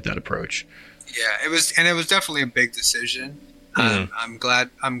that way with that approach. Yeah, it was definitely a big decision. I'm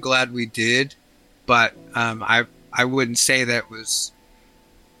glad we did, but I wouldn't say that was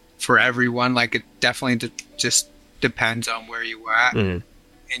for everyone. Like, it definitely just depends on where you are at in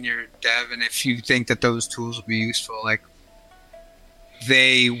your dev, and if you think that those tools will be useful, like,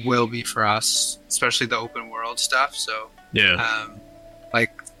 they will be for us, especially the open world stuff. So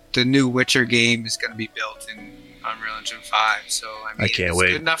like the new Witcher game is going to be built in Unreal Engine 5, so I mean, I can't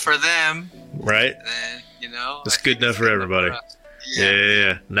wait. Good enough for them, right? Then it's good enough for everybody.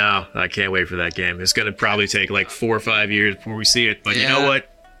 Yeah. No, I can't wait for that game. It's going to probably take like 4 or 5 years before we see it, but you know what?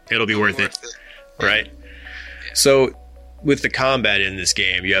 It'll be worth it. Right? Yeah. So, with the combat in this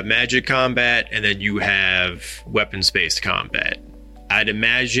game, you have magic combat, and then you have weapons-based combat. I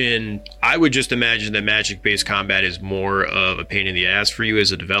would just imagine that magic-based combat is more of a pain in the ass for you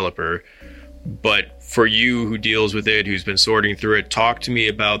as a developer, but for you who deals with it, who's been sorting through it, talk to me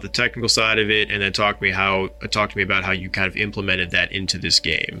about the technical side of it, and then talk to me about how you kind of implemented that into this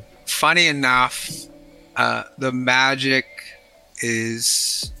game. Funny enough, the magic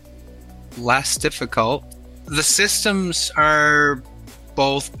is less difficult. The systems are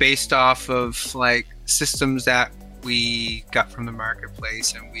both based off of like systems that we got from the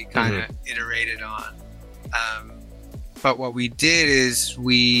marketplace and we kind of iterated on. But what we did is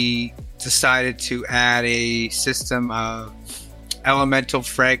we decided to add a system of elemental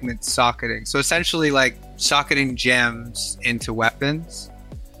fragment socketing. So essentially like socketing gems into weapons,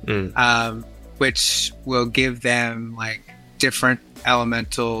 which will give them like different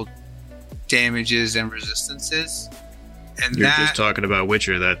elemental damages and resistances. And you're just talking about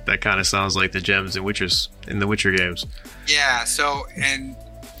Witcher. That kind of sounds like the gems in the Witcher games. Yeah. So, and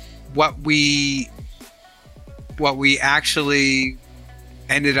what we actually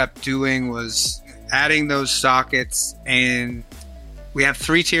ended up doing was adding those sockets, and we have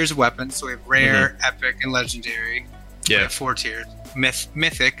 3 tiers of weapons. So we have rare, epic, and legendary. Yeah. 4 tiers.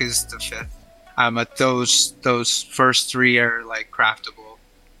 Mythic is the 5th. But those first 3 are like craftable.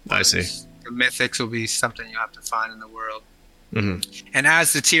 I see. The mythics will be something you have to find in the world. Mm-hmm. And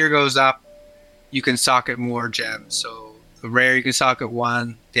as the tier goes up, you can socket more gems. So the rare you can socket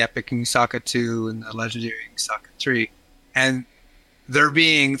 1, the epic you can socket 2, and the legendary you can socket 3. And there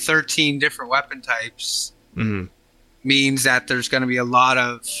being 13 different weapon types means that there's going to be a lot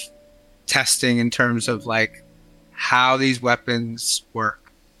of testing in terms of like how these weapons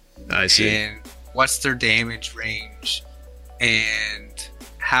work. I see. And what's their damage range, and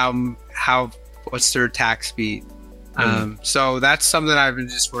how what's their attack speed. So that's something I've been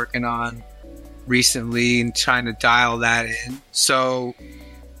just working on recently and trying to dial that in. So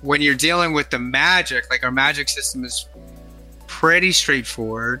when you're dealing with the magic, like our magic system is pretty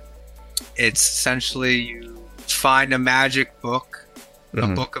straightforward. It's essentially you find a magic book, a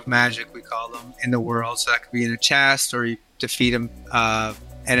book of magic we call them, in the world. So that could be in a chest, or you defeat an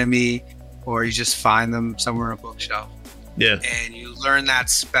enemy, or you just find them somewhere on a bookshelf. Yeah. And you learn that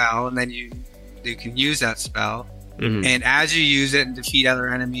spell, and then you can use that spell. And as you use it and defeat other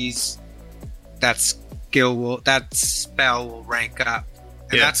enemies, that spell will rank up.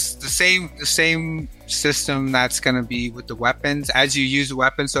 And that's the same system that's going to be with the weapons as you use the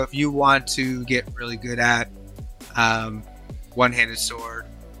weapon. So if you want to get really good at one-handed sword,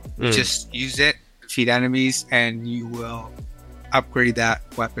 just use it, defeat enemies, and you will upgrade that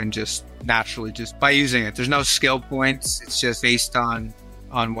weapon just naturally just by using it. There's no skill points. It's just based on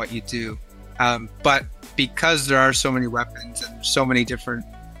what you do. But because there are so many weapons and so many different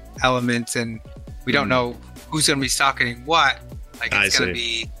elements, and we don't know who's going to be stocking what, like it's going to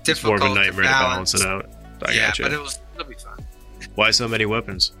be difficult. It's more of a nightmare to balance it out. But it'll be fun. Why so many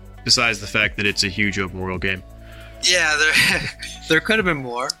weapons? Besides the fact that it's a huge open world game. Yeah, there could have been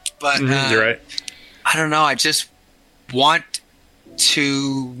more, but you're right. I don't know. I just want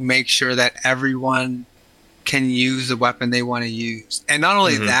to make sure that everyone can use the weapon they want to use. And not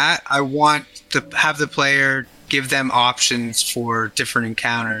only that, I want to have the player give them options for different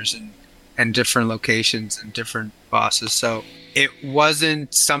encounters and different locations and different bosses. So it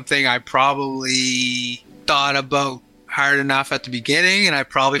wasn't something I probably thought about hard enough at the beginning, and I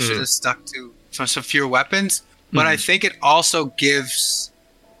probably should have stuck to some fewer weapons. But I think it also gives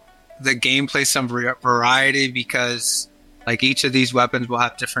the gameplay some variety, because like each of these weapons will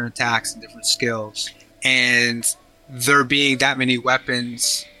have different attacks and different skills. And there being that many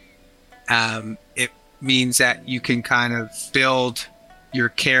weapons, it means that you can kind of build your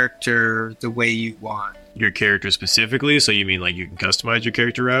character the way you want. Your character specifically? So you mean like you can customize your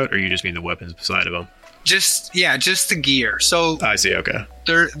character out, or you just mean the weapons beside of them? Just the gear. So I see. Okay.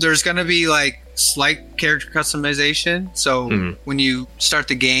 There's going to be like slight character customization. So when you start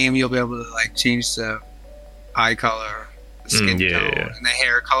the game, you'll be able to like change the eye color, the skin tone, and the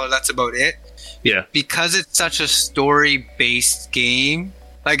hair color. That's about it. Yeah. Because it's such a story-based game,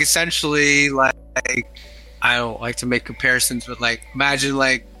 like essentially, like I don't like to make comparisons, but like imagine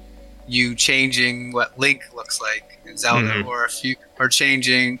like you changing what Link looks like in Zelda, or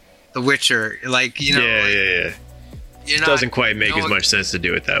changing The Witcher, like It doesn't quite make as much sense to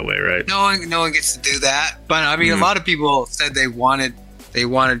do it that way, right? No one gets to do that. But I mean, a lot of people said they wanted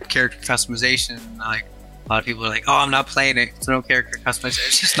character customization. And like a lot of people are like, "Oh, I'm not playing it. It's no character customization."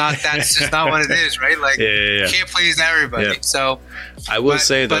 It's just not. That's just not what it is, right? Like, you can't please everybody. Yeah. So, I will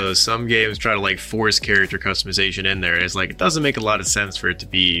say though, some games try to like force character customization in there. It's like it doesn't make a lot of sense for it to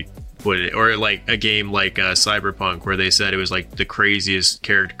be. Or like a game like Cyberpunk, where they said it was like the craziest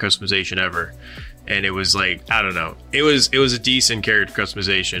character customization ever, and it was like, I don't know, it was a decent character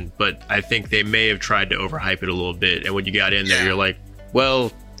customization, but I think they may have tried to overhype it a little bit, and when you got in there, you're like,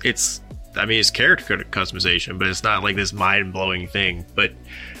 well, it's character customization, but it's not like this mind-blowing thing. But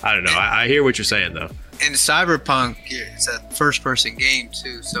I don't know, I hear what you're saying though. In Cyberpunk, it's a first-person game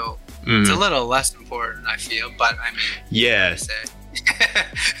too, so it's a little less important, I feel, but I mean,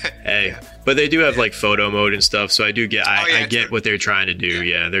 hey, but they do have like photo mode and stuff, so I do get I get what they're trying to do.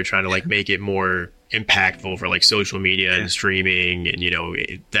 Yeah, they're trying to like make it more impactful for like social media and streaming and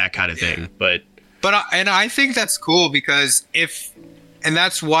that kind of thing. But I think that's cool, because and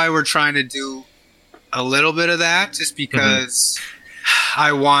that's why we're trying to do a little bit of that, just because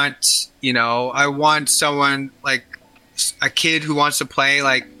I want someone like a kid who wants to play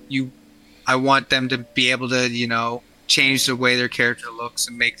like you. I want them to be able to change the way their character looks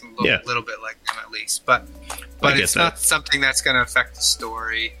and make them look a little bit like them at least. But it's not something that's going to affect the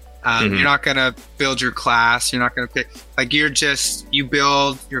story. You're not going to build your class. You're not going to pick, like, you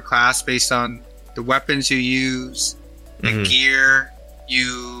build your class based on the weapons you use, the gear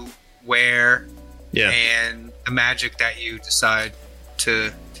you wear, and the magic that you decide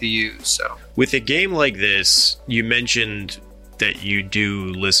to use. So with a game like this, you mentioned that you do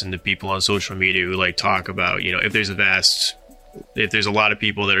listen to people on social media who like talk about, you know, if there's a lot of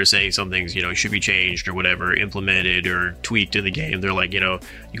people that are saying something's, you know, should be changed or whatever, implemented or tweaked in the game, they're like, you know,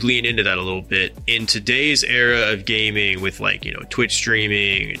 you lean into that a little bit. In today's era of gaming with like, you know, Twitch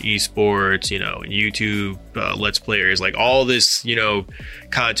streaming and esports, you know, and YouTube, Let's Players, like all this, you know,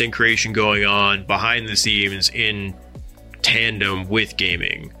 content creation going on behind the scenes in tandem with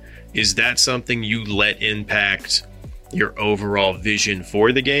gaming, is that something you let impact your overall vision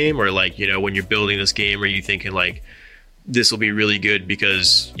for the game? Or like, you know, when you're building this game, are you thinking like, this will be really good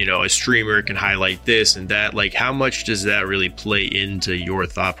because, you know, a streamer can highlight this and that? Like, how much does that really play into your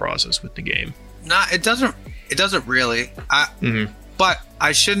thought process with the game? No, it doesn't really. But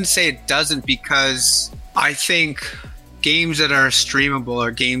I shouldn't say it doesn't, because I think games that are streamable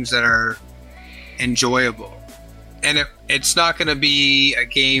are games that are enjoyable. And it's not going to be a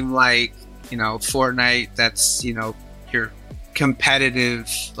game like, you know, Fortnite that's, you know, you're competitive,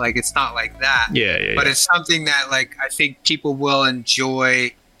 like it's not like that. But it's something that like I think people will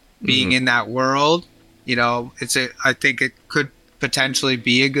enjoy being in that world. You know, I think it could potentially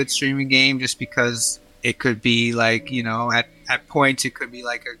be a good streaming game, just because it could be like, you know, at points it could be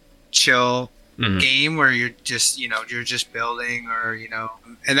like a chill game where you're just, you know, you're just building, or, you know,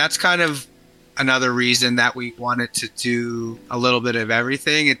 and that's kind of another reason that we wanted to do a little bit of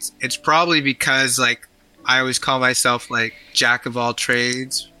everything. It's probably because like I always call myself like jack of all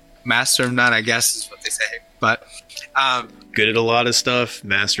trades, master of none, I guess is what they say. But good at a lot of stuff,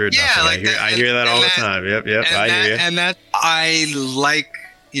 master at nothing. Like I hear that all the time. Yep. I hear you. And that I like,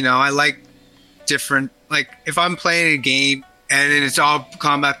 you know, I like different, like if I'm playing a game and it's all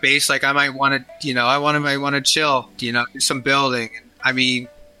combat based, like I might want to, you know, I might want to chill, you know, do some building. I mean,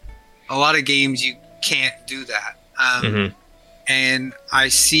 a lot of games you can't do that. And I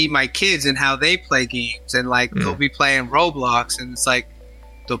see my kids and how they play games, and like they'll be playing Roblox, and it's like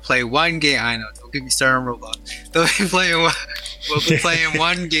they'll play one game. I know, don't get me started on Roblox. They'll be playing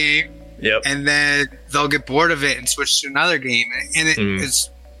one game, and then they'll get bored of it and switch to another game. And it's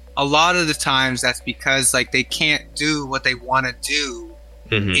a lot of the times that's because like they can't do what they want to do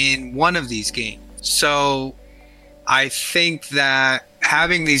in one of these games. So I think that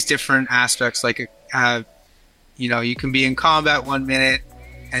having these different aspects, like you know, you can be in combat 1 minute,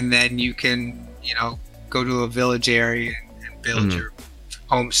 and then you can, you know, go to a village area and build your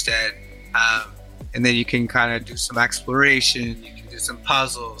homestead, and then you can kind of do some exploration, you can do some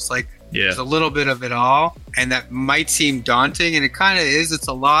puzzles, like there's a little bit of it all. And that might seem daunting, and it kind of is, it's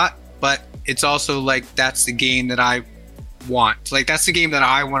a lot, but it's also like that's the game that I want, like that's the game that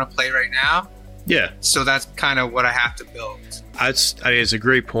I want to play right now. So that's kind of what I have to build. I mean, it's a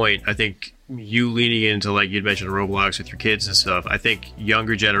great point. I think you leaning into, like you'd mentioned, Roblox with your kids and stuff, I think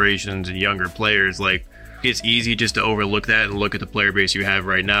younger generations and younger players, like it's easy just to overlook that and look at the player base you have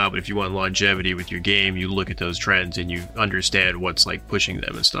right now. But if you want longevity with your game, you look at those trends and you understand what's like pushing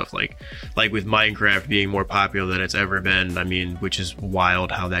them and stuff. Like with Minecraft being more popular than it's ever been, I mean, which is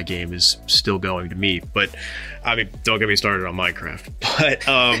wild how that game is still going to me. But I mean, don't get me started on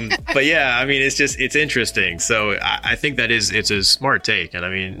Minecraft. But yeah, I mean, it's interesting. So I think it's a smart take. And I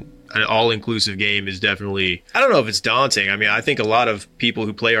mean, an all-inclusive game is definitely, I don't know if it's daunting. I mean, I think a lot of people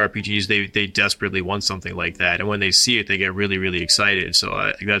who play RPGs, they desperately want something like that. And when they see it, they get really, really excited. So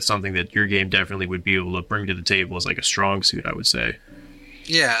I think that's something that your game definitely would be able to bring to the table as like a strong suit, I would say.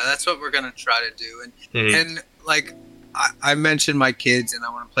 Yeah, that's what we're going to try to do. And like I mentioned my kids, and I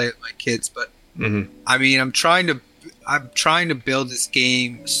want to play with my kids, but I mean, I'm trying to build this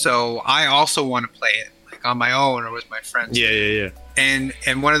game so I also want to play it, like on my own or with my friends. Yeah. And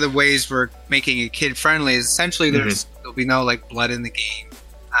one of the ways we're making it kid friendly is essentially there'll be no like blood in the game.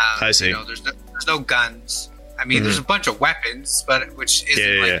 I see. You know, there's no guns. I mean, there's a bunch of weapons, but which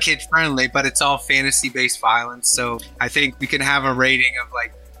isn't kid friendly, but it's all fantasy based violence. So I think we can have a rating of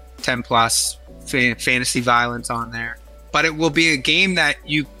like 10 plus fantasy violence on there. But it will be a game that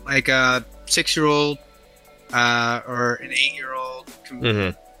you, like a 6-year-old or an 8-year-old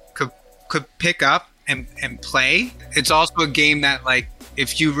could pick up and play. It's also a game that, like,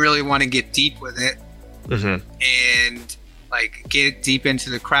 if you really want to get deep with it and like get deep into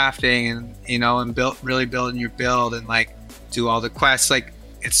the crafting and, you know, and really building your build and like do all the quests, like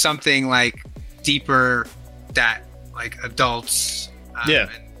it's something like deeper that like adults and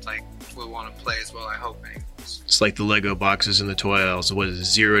like will want to play as well, I hope. It's like the Lego boxes in the toy aisles. What is it,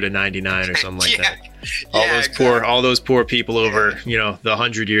 0 to 99 or something like that? All those poor people over, you know, the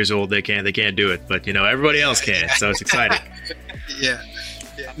 100 years old, they can't do it, but you know, everybody else can. So it's exciting.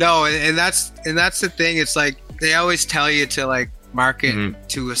 No, and that's the thing. It's like they always tell you to like market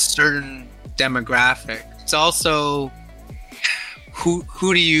to a certain demographic. It's also who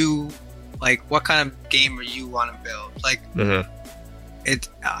do you like, what kind of gamer you want to build. Like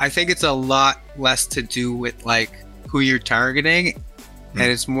I think it's a lot less to do with like who you're targeting, and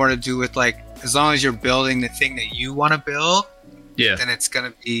it's more to do with like, as long as you're building the thing that you want to build, then it's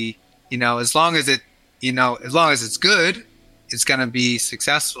gonna be, as long as it's good, it's gonna be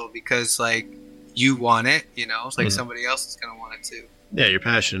successful, because like you want it, it's like somebody else is gonna want it too. Yeah, you're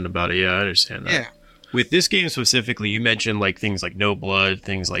passionate about it. Yeah, I understand that. Yeah. With this game specifically, you mentioned like things like no blood,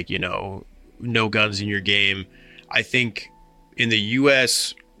 things like, no guns in your game. I think in the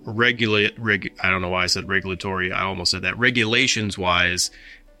US I don't know why I said regulatory. I almost said that. Regulations wise,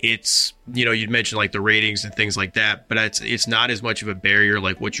 it's, you'd mentioned like the ratings and things like that, but it's not as much of a barrier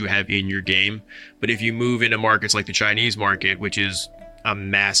like what you have in your game. But if you move into markets like the Chinese market, which is a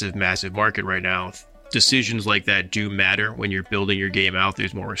massive, massive market right now, decisions like that do matter when you're building your game out.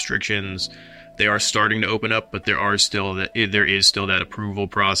 There's more restrictions. They are starting to open up, but there is still that approval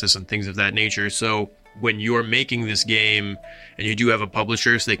process and things of that nature. So when you're making this game, and you do have a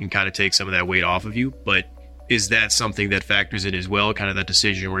publisher, so they can kind of take some of that weight off of you, but is that something that factors in as well? Kind of that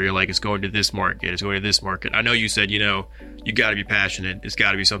decision where you're like, it's going to this market, it's going to this market. I know you said, you got to be passionate. It's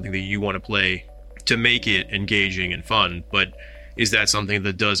got to be something that you want to play to make it engaging and fun. But is that something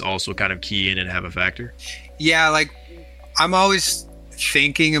that does also kind of key in and have a factor? Yeah, like I'm always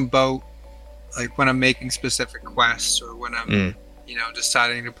thinking about like when I'm making specific quests, or when I'm,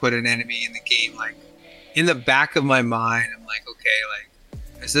 deciding to put an enemy in the game, like in the back of my mind, I'm like, okay,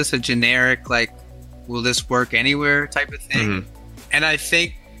 like, is this a generic, like, will this work anywhere type of thing? And I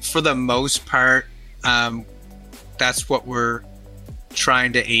think for the most part, that's what we're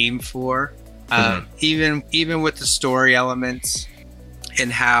trying to aim for. Even with the story elements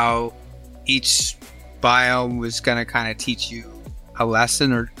and how each biome was going to kind of teach you a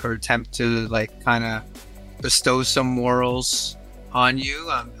lesson, or attempt to like kind of bestow some morals on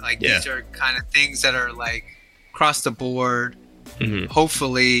you. These are kind of things that are like across the board,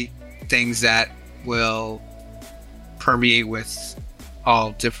 hopefully things that will permeate with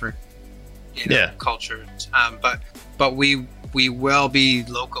all different cultures. But we will be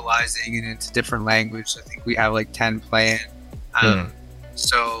localizing it into different language. I think we have like 10 planned.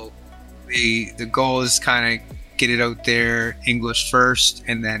 So the goal is kind of get it out there English first,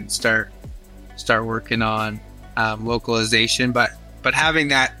 and then start working on localization. But having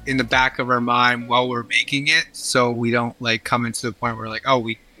that in the back of our mind while we're making it, so we don't like come into the point where like, oh,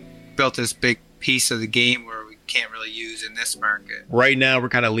 we built this big piece of the game where we can't really use in this market. Right now, we're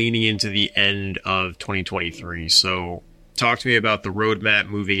kind of leaning into the end of 2023. So talk to me about the roadmap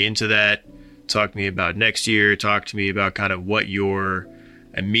moving into that. Talk to me about next year. Talk to me about kind of what your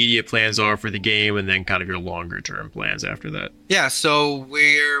immediate plans are for the game, and then kind of your longer term plans after that. Yeah, so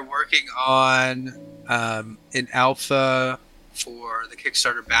we're working on an alpha for the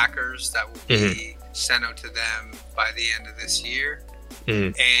Kickstarter backers that will be sent out to them by the end of this year.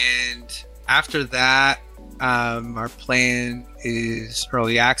 And after that, our plan is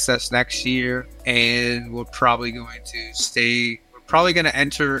early access next year, and we're probably going to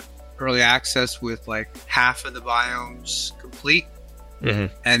enter early access with like half of the biomes complete,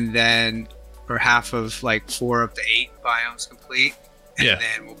 and then or half of like 4 of the 8 biomes complete, and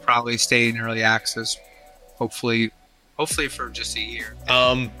then we'll probably stay in early access hopefully for just a year.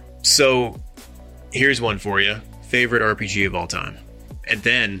 So here's one for you. Favorite RPG of all time. And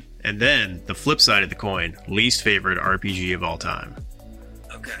then the flip side of the coin, least favorite RPG of all time.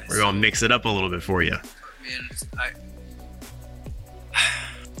 Okay. We're going to mix it up a little bit for you.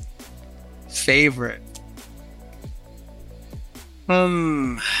 Favorite.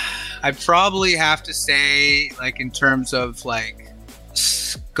 I'd probably have to say, like, in terms of like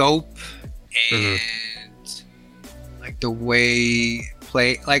scope and like the way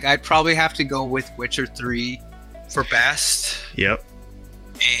play, like I'd probably have to go with Witcher 3 for best. Yep.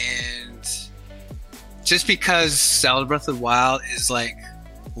 And just because Zelda Breath of the Wild is like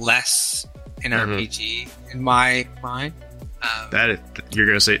less an RPG in my mind. You're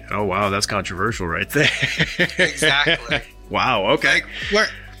gonna say, oh wow, that's controversial right there. Exactly. Wow. Okay.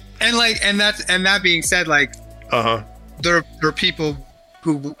 And that being said, like, there are people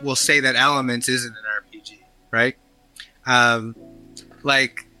who will say that Elements isn't an RPG, right?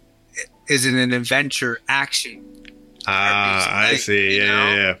 Like, is it an adventure action? I see.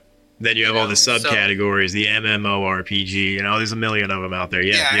 Yeah. Then you have all the subcategories, the MMORPG, there's a million of them out there.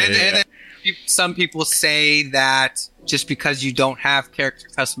 And some people say that just because you don't have character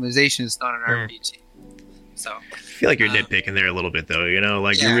customization, it's not an RPG. So I feel like you're nitpicking there a little bit, though.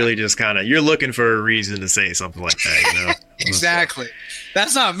 Like you're really just you're looking for a reason to say something like that. Exactly.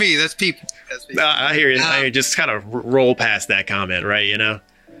 That's not me. That's people. No, I hear you. I just kind of roll past that comment, right?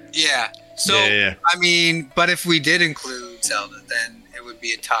 Yeah. So I mean, but if we did include Zelda, then it would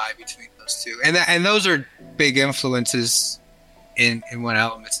be a tie between those two, and those are big influences in what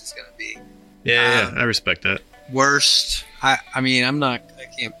Elements is going to be. Yeah, I respect that. Worst. I mean, I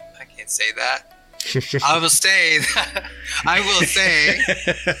can't say that. I will say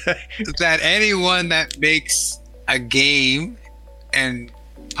that anyone that makes a game and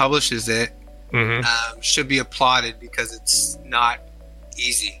publishes it should be applauded because it's not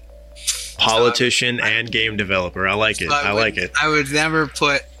easy. Politician and game developer. I like it. I like it. I would never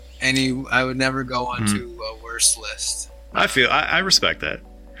put I would never go onto a worse list. I respect that.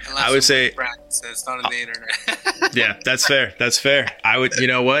 Unless I would say it's not on the internet. Yeah, that's fair. That's fair. I would, you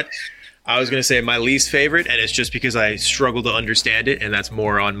know what? I was going to say my least favorite, and it's just because I struggle to understand it, and that's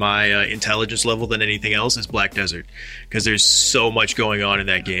more on my intelligence level than anything else, is Black Desert. Because there's so much going on in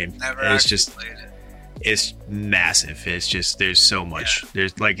that game. It's massive. It's just, there's so much.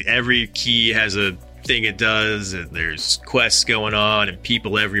 There's like every key has a thing it does, and there's quests going on and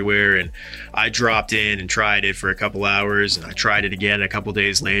people everywhere, and I dropped in and tried it for a couple hours, and I tried it again a couple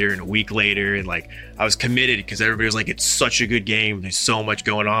days later and a week later, and like I was committed because everybody was like, it's such a good game, there's so much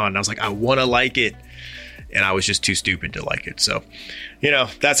going on, and I was like, I want to like it, and I was just too stupid to like it. So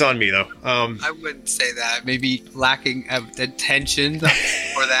that's on me though. I wouldn't say that. Maybe lacking attention for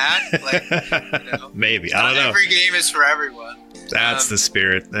that. Like, maybe. I don't know. Every game is for everyone. That's the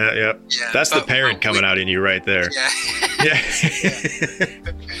spirit. Yeah. That's the parent coming out in you right there.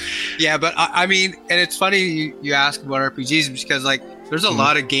 Yeah, but I mean, and it's funny you ask about RPGs because like there's a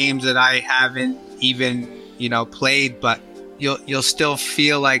lot of games that I haven't even played, but you'll still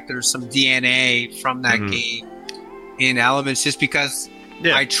feel like there's some DNA from that game in Elements, just because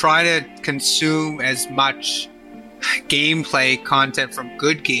I try to consume as much gameplay content from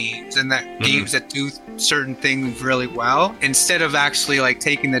good games and that games that do certain things really well, instead of actually like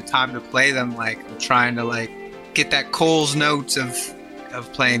taking the time to play them. Like I'm trying to like get that Cole's notes of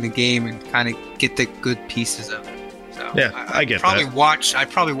playing the game and kind of get the good pieces of it. So I get probably that. I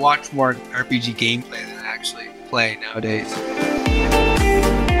probably watch more RPG gameplay than I actually play nowadays.